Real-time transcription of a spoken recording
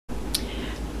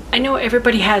I know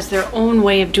everybody has their own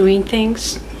way of doing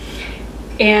things,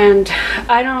 and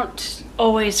I don't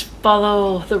always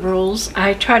follow the rules.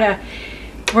 I try to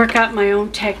work out my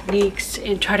own techniques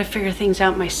and try to figure things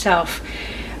out myself.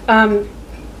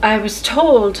 I was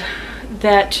told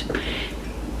that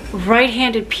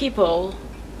right-handed people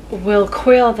will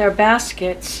coil their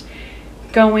baskets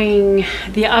going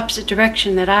the opposite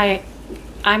direction that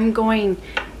I'm going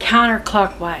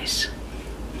counterclockwise,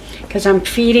 because I'm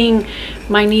feeding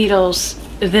my needles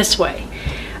this way.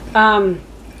 I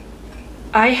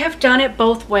have done it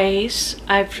both ways.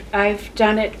 I've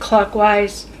done it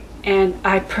clockwise, and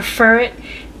I prefer it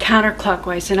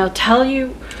counterclockwise, and I'll tell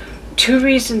you 2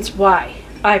 reasons why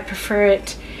I prefer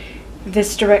it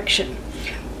this direction.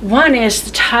 One is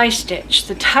the tie stitch.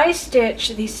 The tie stitch,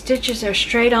 these stitches are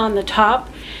straight on the top,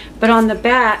 but on the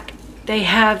back they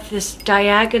have this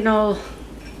diagonal,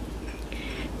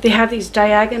 these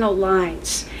diagonal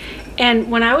lines.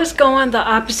 And when I was going the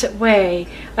opposite way,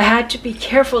 I had to be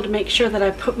careful to make sure that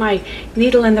I put my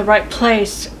needle in the right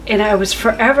place, and I was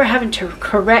forever having to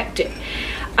correct it.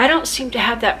 I don't seem to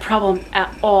have that problem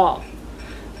at all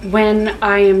when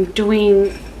I am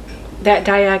doing that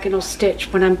diagonal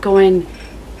stitch when I'm going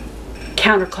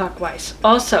counterclockwise.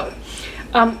 Also,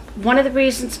 one of the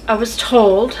reasons I was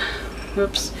told,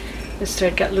 whoops, this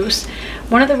thread got loose.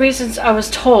 One of the reasons I was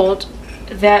told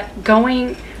that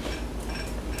going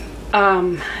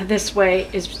this way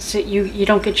is so you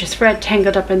don't get your thread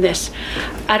tangled up in this.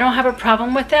 I don't have a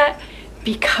problem with that,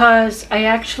 because I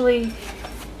actually,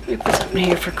 let me put something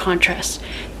here for contrast,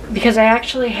 because I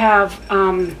actually have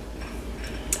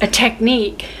a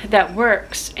technique that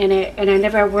works, and I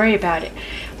never worry about it.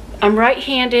 I'm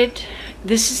right-handed.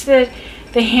 This is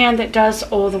the hand that does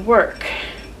all the work.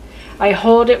 I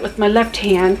hold it with my left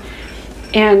hand,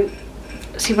 and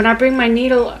see, when I bring my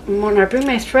needle, when I bring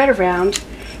my thread around,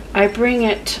 I bring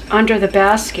it under the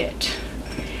basket,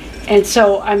 and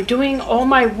so I'm doing all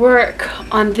my work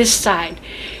on this side.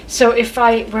 So if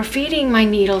I were feeding my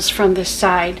needles from this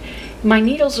side, my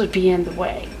needles would be in the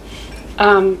way.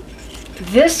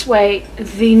 This way,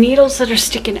 the needles that are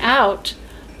sticking out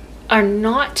are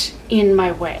not in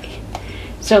my way.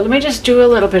 So let me just do a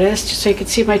little bit of this just so you can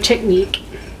see my technique.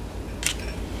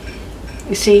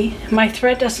 You see, my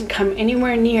thread doesn't come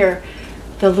anywhere near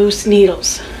the loose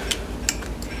needles.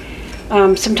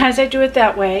 Sometimes I do it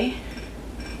that way,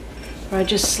 where I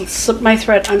just slip my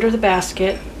thread under the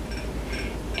basket,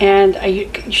 and I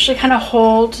usually kind of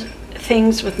hold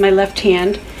things with my left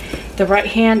hand. The right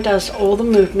hand does all the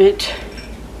movement.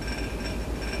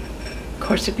 Of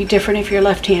course, it'd be different if you're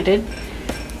left-handed.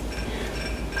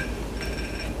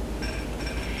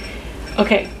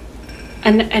 Okay,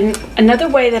 and another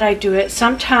way that I do it,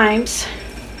 sometimes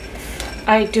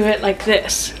I do it like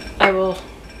this. I will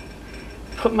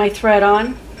put my thread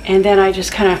on, and then I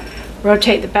just kind of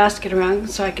rotate the basket around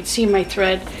so I can see my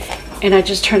thread, and I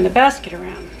just turn the basket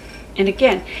around. And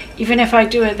again, even if I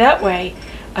do it that way,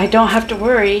 I don't have to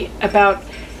worry about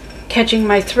catching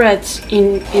my threads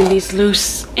in these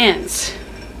loose ends.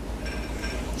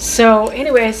 So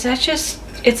anyways, that's just,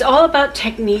 it's all about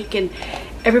technique, and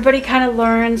everybody kind of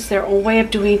learns their own way of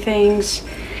doing things,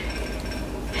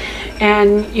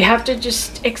 and you have to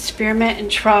just experiment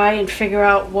and try and figure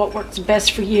out what works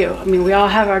best for you. I mean, we all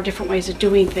have our different ways of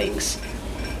doing things.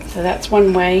 So that's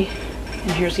one way,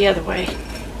 and here's the other way.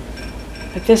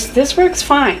 But this works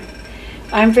fine.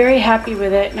 I'm very happy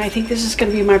with it, and I think this is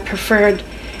going to be my preferred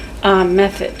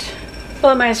method.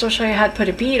 Well, I might as well show you how to put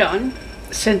a bead on,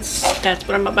 since that's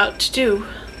what I'm about to do.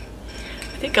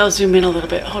 I think I'll zoom in a little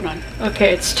bit. Hold on.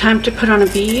 Okay, it's time to put on a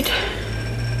bead.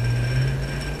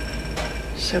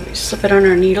 So we slip it on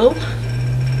our needle.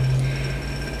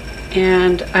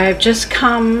 And I've just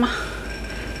come,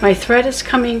 my thread is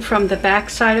coming from the back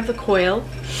side of the coil.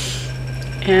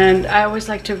 And I always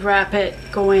like to wrap it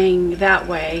going that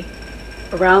way,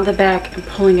 around the back and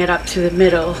pulling it up to the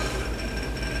middle.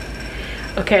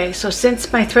 Okay, so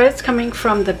since my thread's coming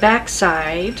from the back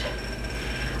side,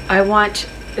 I want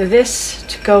this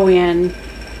to go in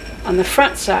on the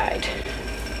front side.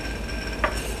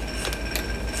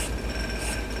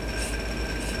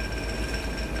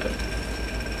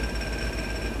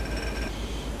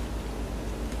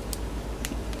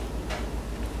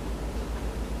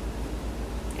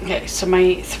 Okay, so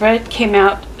my thread came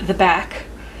out the back.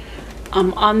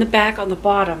 On the back on the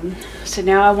bottom. So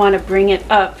now I want to bring it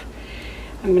up.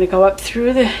 I'm going to go up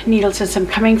through the needle since I'm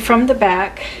coming from the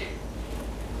back.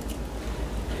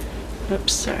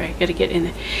 Oops, sorry, I got to get in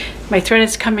there. My thread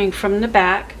is coming from the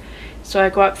back, so I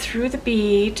go up through the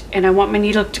bead, and I want my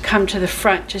needle to come to the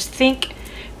front. Just think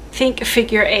think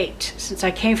figure 8. Since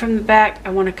I came from the back, I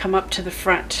want to come up to the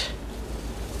front.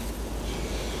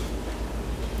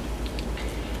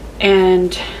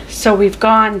 And so we've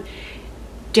gone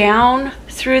down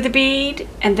through the bead,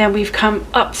 and then we've come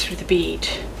up through the bead.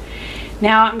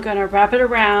 Now I'm going to wrap it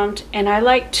around, and I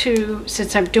like to,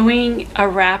 since I'm doing a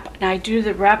wrap, and I do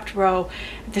the wrapped row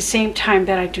at the same time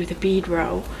that I do the bead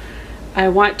row, I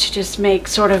want to just make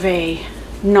sort of a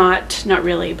knot, not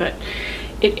really, but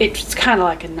it's kind of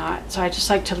like a knot. So I just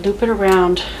like to loop it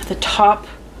around the top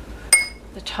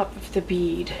of the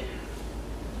bead.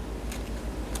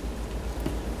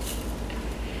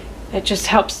 It just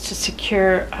helps to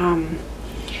secure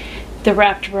the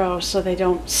wrapped row so they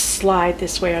don't slide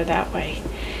this way or that way.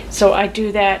 So I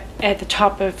do that at the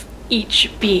top of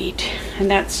each bead,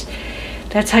 and that's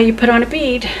how you put on a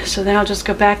bead. So then I'll just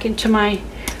go back into my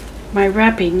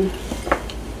wrapping,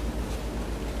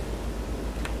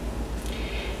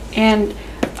 and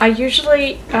I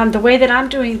usually the way that I'm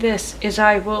doing this is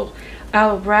I'll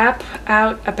wrap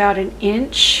out about 1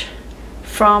 inch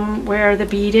from where the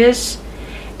bead is.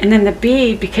 And then the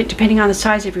bead, because depending on the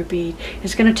size of your bead,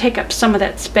 is going to take up some of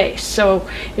that space. So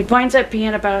it winds up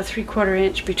being about a 3/4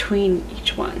 inch between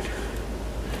each one.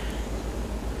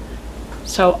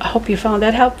 So I hope you found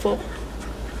that helpful.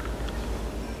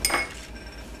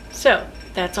 So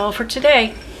that's all for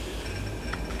today.